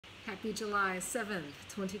Happy July 7th,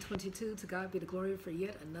 2022. To God be the glory for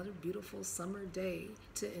yet another beautiful summer day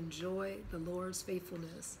to enjoy the Lord's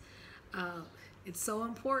faithfulness. It's so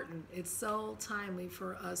important. It's so timely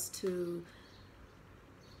for us to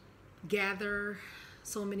gather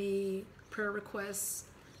so many prayer requests,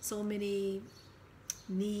 so many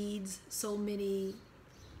needs, so many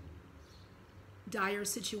dire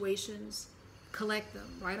situations. Collect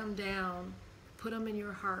them, write them down, put them in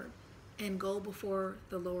your heart, and go before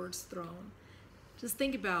the Lord's throne. Just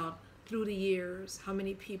think about through the years how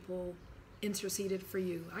many people interceded for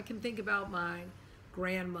you. I can think about my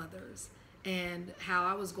grandmothers and how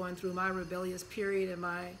I was going through my rebellious period in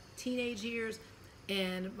my teenage years,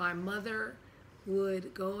 and my mother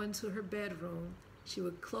would go into her bedroom, she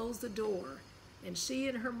would close the door, and she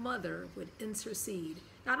and her mother would intercede,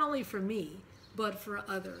 not only for me, but for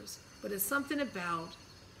others. But it's something about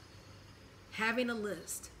having a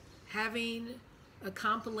list, having a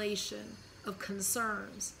compilation of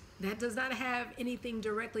concerns that does not have anything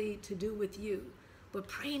directly to do with you, but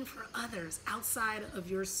praying for others outside of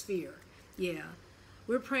your sphere. Yeah,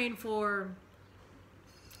 we're praying for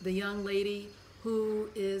the young lady who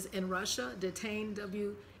is in Russia, detained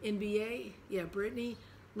WNBA. Yeah, Brittany,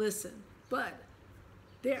 listen, but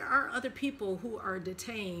there are other people who are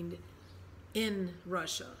detained in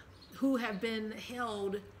Russia who have been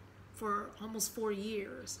held for almost 4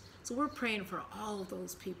 years. So we're praying for all of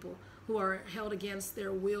those people who are held against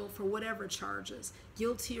their will for whatever charges,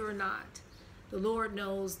 guilty or not. The Lord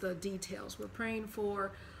knows the details. We're praying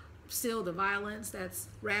for still the violence that's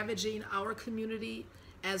ravaging our community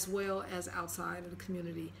as well as outside of the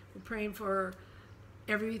community. We're praying for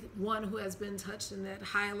everyone who has been touched in that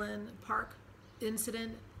Highland Park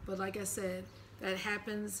incident. But like I said, that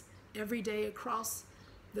happens every day across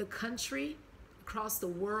the country, across the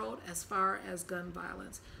world, as far as gun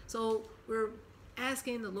violence. So we're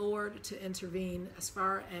asking the Lord to intervene as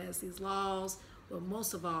far as these laws, but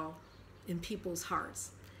most of all in people's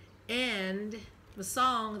hearts. And the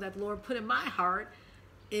song that the Lord put in my heart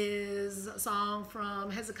is a song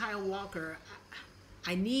from Hezekiah Walker,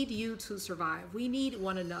 I Need You to Survive. We need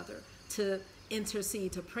one another to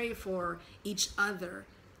intercede, to pray for each other,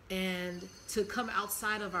 and to come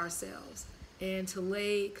outside of ourselves and to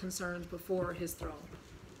lay concerns before his throne.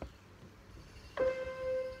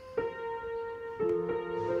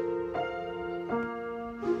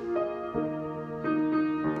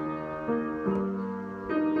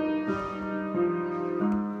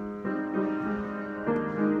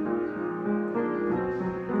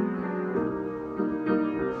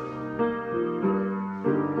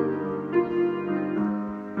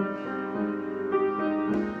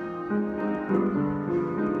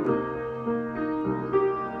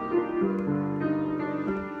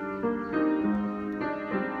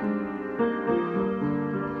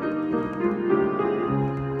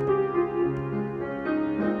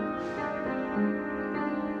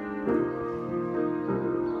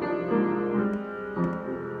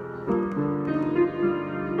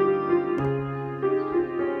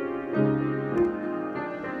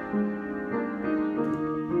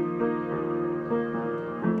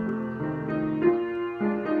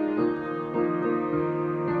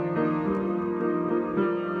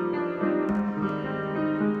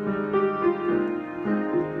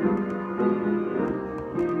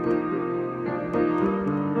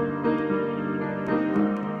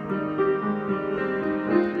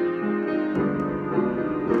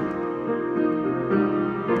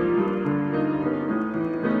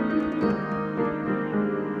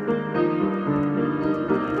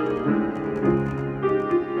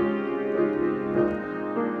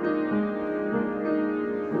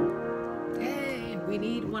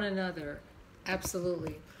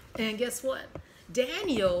 Absolutely. And guess what?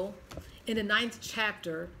 Daniel, in the 9th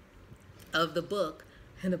chapter of the book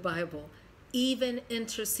in the Bible, even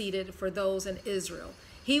interceded for those in Israel.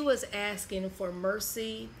 He was asking for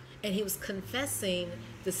mercy, and he was confessing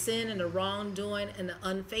the sin and the wrongdoing and the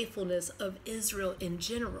unfaithfulness of Israel in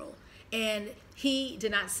general. And he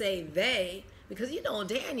did not say they, because you know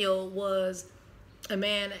Daniel was a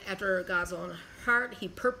man after God's own heart. He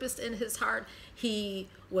purposed in his heart. He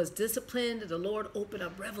was disciplined. The Lord opened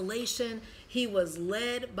up revelation. He was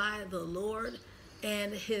led by the Lord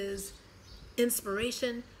and his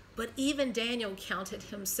inspiration. But even Daniel counted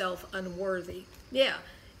himself unworthy. Yeah,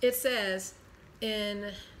 it says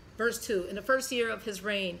in verse 2, in the first year of his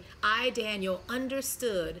reign, I, Daniel,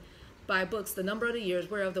 understood by books the number of the years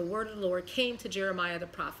whereof the word of the Lord came to Jeremiah the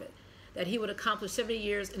prophet, that he would accomplish 70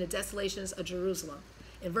 years in the desolations of Jerusalem.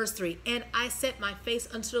 In verse 3, and I set my face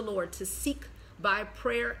unto the Lord to seek by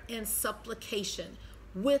prayer and supplication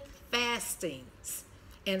with fastings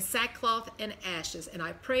and sackcloth and ashes. And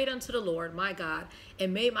I prayed unto the Lord my God,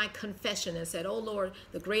 and made my confession, and said, O Lord,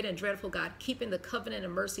 the great and dreadful God, keeping the covenant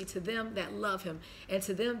and mercy to them that love him, and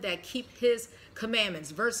to them that keep his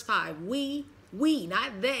commandments. Verse 5, we,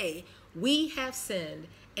 not they, we have sinned,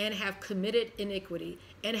 and have committed iniquity,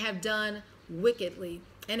 and have done wickedly,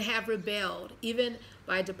 and have rebelled, even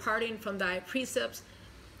by departing from thy precepts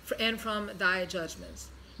and from thy judgments.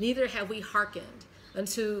 Neither have we hearkened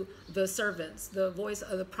unto the servants, the voice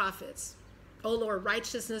of the prophets. O Lord,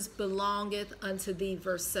 righteousness belongeth unto thee.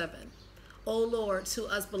 Verse 7. O Lord, to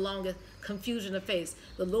us belongeth confusion of face.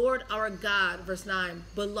 The Lord our God, verse 9,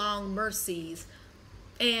 belong mercies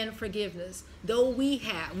and forgiveness. Though we,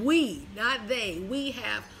 not they, we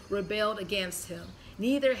have rebelled against him.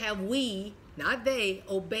 Neither have we, not they,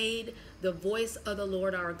 obeyed the voice of the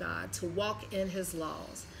Lord our God to walk in his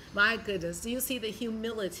laws. My goodness, do you see the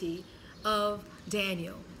humility of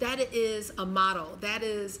Daniel? That is a model. That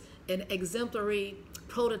is an exemplary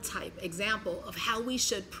prototype, example of how we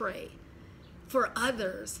should pray for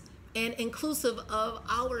others and inclusive of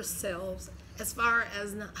ourselves, as far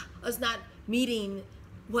as us not meeting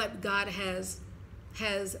what God has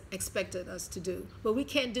expected us to do. But we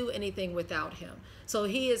can't do anything without him. So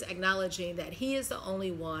he is acknowledging that he is the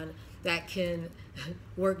only one that can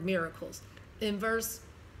work miracles. In verse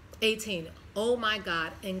 18, O my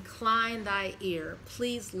God, incline thy ear,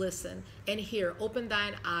 please listen and hear, open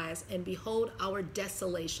thine eyes and behold our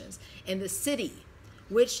desolations and the city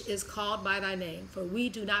which is called by thy name. For we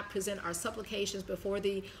do not present our supplications before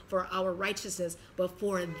thee for our righteousness, but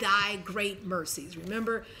for thy great mercies.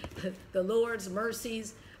 Remember, the Lord's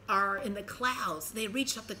mercies are in the clouds. They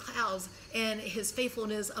reach up the clouds, and his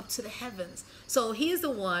faithfulness up to the heavens. So he is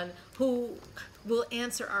the one who will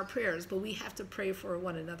answer our prayers, but we have to pray for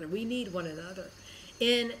one another. We need one another.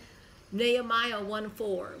 In Nehemiah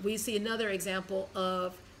 1:4, we see another example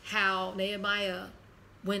of how Nehemiah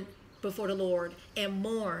went before the Lord and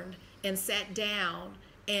mourned and sat down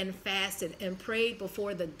and fasted and prayed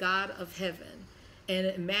before the God of heaven. And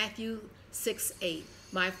in Matthew 6:8,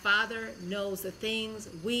 my Father knows the things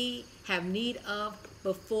we have need of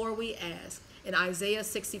before we ask. In Isaiah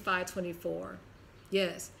 65:24,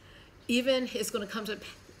 yes, even it's going to come to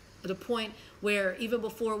the point where even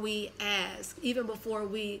before we ask, even before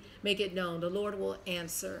we make it known, the Lord will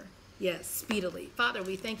answer, yes, speedily. Father,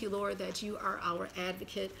 we thank you, Lord, that you are our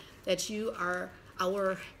advocate, that you are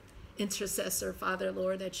our intercessor, Father,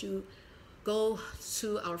 Lord, that you go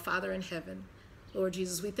to our Father in heaven. Lord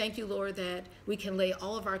Jesus, we thank you, Lord, that we can lay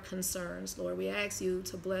all of our concerns. Lord, we ask you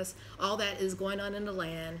to bless all that is going on in the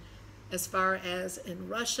land, as far as in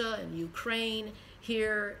Russia and Ukraine,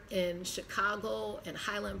 here in Chicago and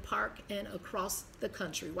Highland Park, and across the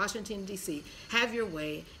country, Washington, D.C. Have your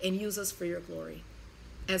way and use us for your glory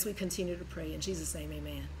as we continue to pray. In Jesus' name,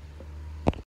 amen.